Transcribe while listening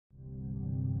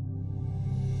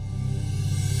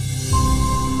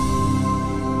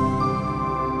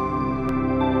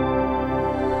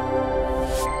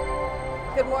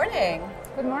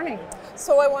morning.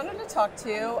 So I wanted to talk to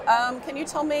you. Can you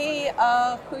tell me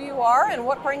who you are and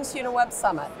what brings you to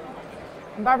Websummit?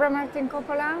 Barbara Martin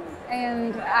Coppola,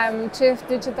 and I'm Chief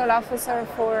Digital Officer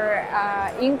for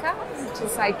INCA, which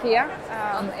is IKEA,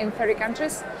 in 30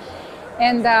 countries.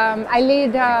 And I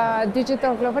lead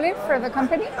digital globally for the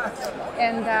company.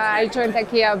 And I joined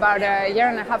IKEA about a year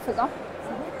and a half ago.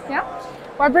 Yeah.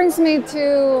 What brings me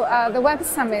to the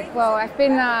Websummit? Well, I've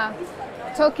been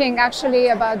talking actually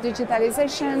about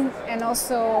digitalization and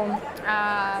also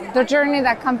the journey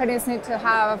that companies need to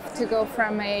have to go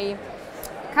from a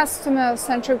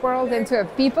customer-centric world into a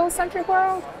people-centric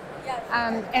world,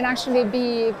 and actually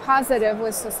be positive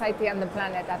with society and the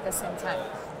planet at the same time.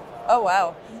 Oh,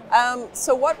 wow.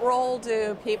 So what role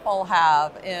do people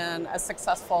have in a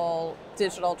successful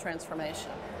digital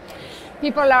transformation?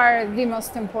 People are the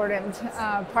most important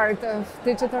part of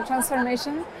digital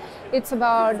transformation. It's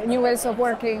about new ways of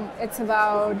working. It's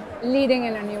about leading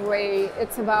in a new way.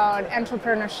 It's about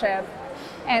entrepreneurship.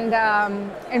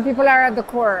 And people are at the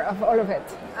core of all of it.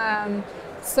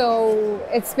 So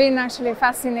it's been actually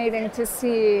fascinating to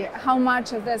see how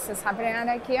much of this is happening at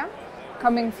IKEA,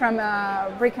 coming from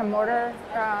a brick and mortar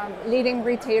leading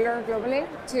retailer globally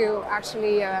to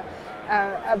actually a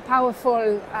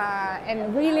powerful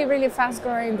and really, really fast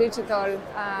growing digital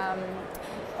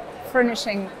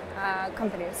furnishing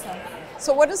companies.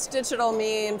 So what does digital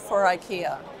mean for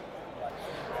IKEA?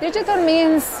 Digital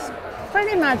means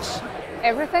pretty much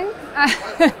everything.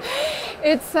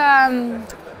 It's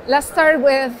let's start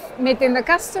with meeting the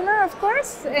customer, of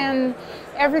course, and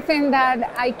everything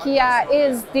that IKEA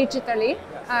is digitally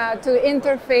to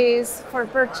interface for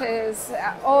purchase,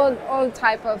 all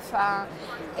type of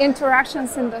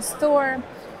interactions in the store.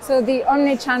 So the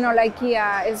omni-channel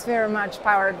IKEA is very much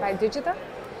powered by digital.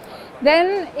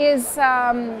 Then is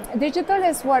digital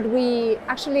is what we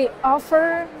actually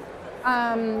offer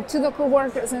to the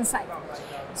co-workers inside.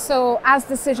 So as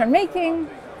decision making,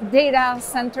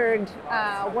 data-centered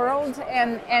world,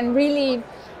 and really,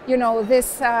 you know,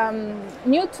 this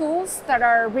new tools that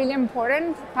are really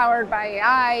important, powered by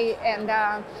AI,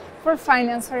 and for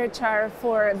finance, for HR,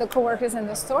 for the co-workers in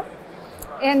the store.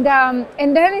 And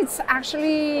then it's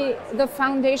actually the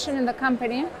foundation in the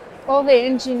company, all the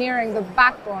engineering, the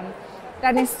backbone,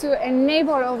 that is to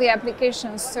enable all the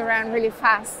applications to run really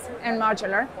fast and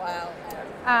modular.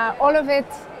 Wow. All of it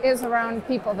is around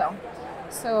people, though.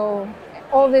 So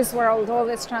all this world, all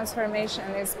this transformation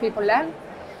is people-led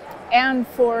and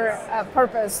for a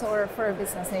purpose or for a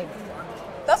business need.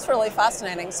 That's really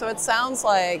fascinating. So it sounds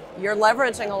like you're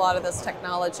leveraging a lot of this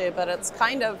technology, but it's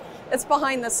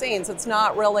behind the scenes. It's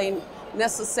not really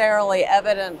necessarily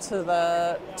evident to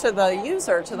the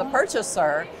user, to the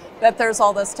purchaser, that there's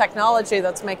all this technology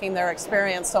that's making their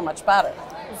experience so much better.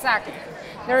 Exactly.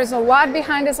 There is a lot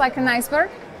behind us, like an iceberg.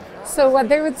 So what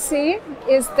they would see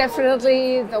is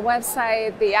definitely the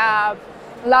website, the app,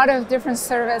 a lot of different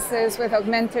services with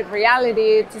augmented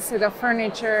reality to see the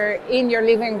furniture in your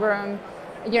living room,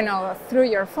 you know, through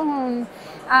your phone,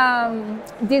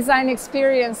 design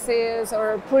experiences,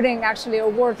 or putting actually a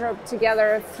wardrobe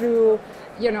together through,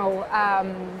 you know,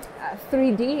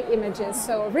 3D images.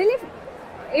 So really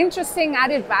interesting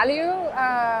added value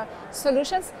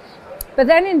solutions. But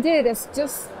then indeed, it's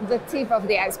just the tip of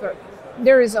the iceberg.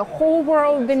 There is a whole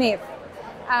world beneath,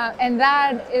 and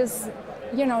that is,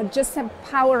 you know, just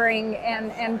empowering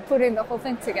and putting the whole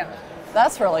thing together.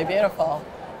 That's really beautiful.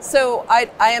 So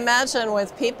I imagine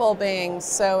with people being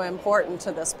so important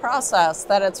to this process,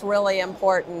 that it's really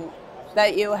important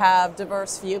that you have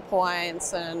diverse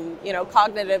viewpoints and, you know,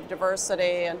 cognitive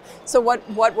diversity. And so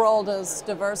what role does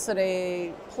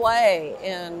diversity play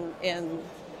in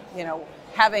you know,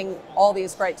 having all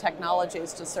these great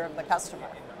technologies to serve the customer?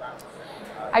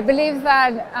 I believe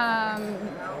that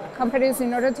companies,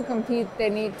 in order to compete, they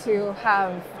need to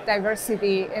have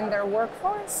diversity in their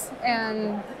workforce,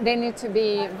 and they need to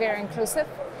be very inclusive.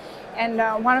 And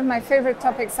one of my favorite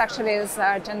topics actually is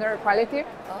gender equality,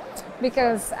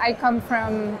 because I come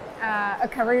from a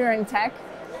career in tech.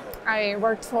 I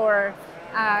worked for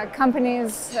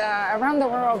companies around the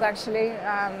world, actually,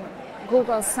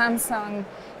 Google, Samsung,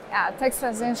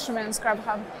 Texas Instruments,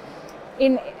 Grubhub.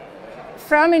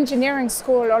 From engineering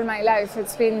school all my life,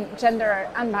 it's been gender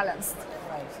unbalanced.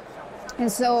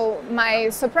 And so my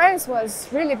surprise was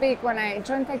really big when I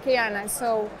joined IKEA and I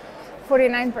saw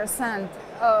 49%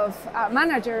 of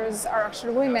managers are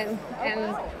actually women,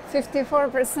 and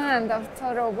 54% of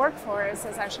total workforce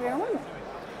is actually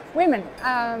women.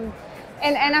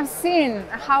 And I've seen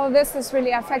how this is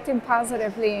really affecting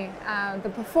positively the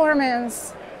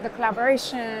performance, the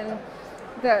collaboration,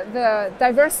 the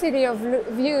diversity of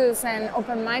views and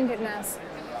open-mindedness.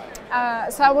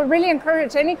 So I would really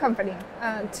encourage any company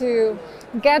to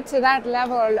get to that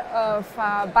level of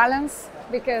balance,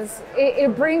 because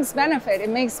it brings benefit, it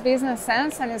makes business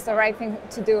sense, and it's the right thing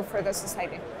to do for the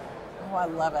society. Oh, I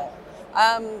love it.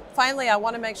 Finally, I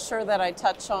want to make sure that I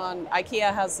touch on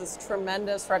IKEA has this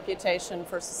tremendous reputation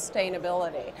for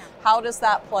sustainability. How does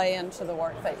that play into the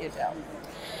work that you do?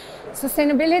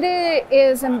 Sustainability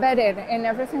is embedded in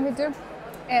everything we do.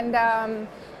 And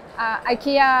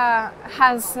IKEA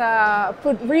has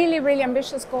put really, really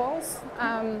ambitious goals.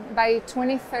 By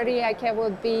 2030, IKEA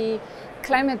will be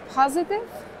climate positive.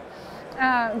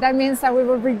 That means that we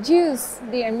will reduce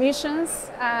the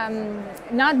emissions,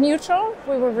 not neutral,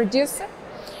 we will reduce it.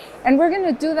 And we're going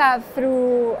to do that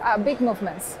through big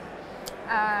movements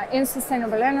in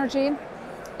sustainable energy,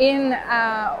 in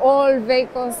all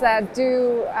vehicles that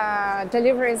do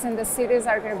deliveries in the cities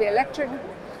are going to be electric.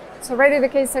 It's already the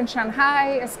case in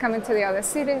Shanghai, it's coming to the other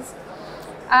cities.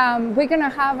 We're going to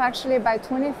have actually by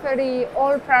 2030,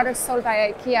 all products sold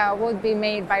by IKEA will be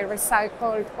made by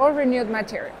recycled or renewed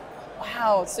material.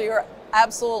 Wow, so you're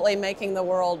absolutely making the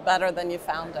world better than you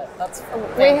found it. That's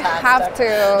fantastic. We have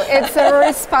to. It's a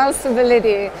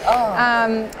responsibility.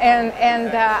 And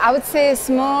I would say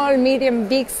small, medium,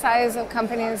 big size of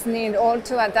companies need all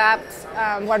to adapt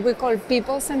what we call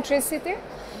people centricity.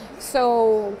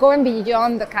 So going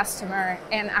beyond the customer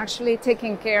and actually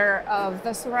taking care of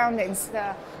the surroundings,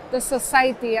 the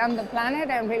society and the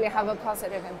planet, and really have a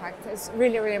positive impact is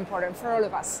really, really important for all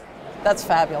of us. That's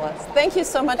fabulous. Thank you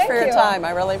so much for your time.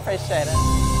 I really appreciate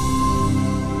it.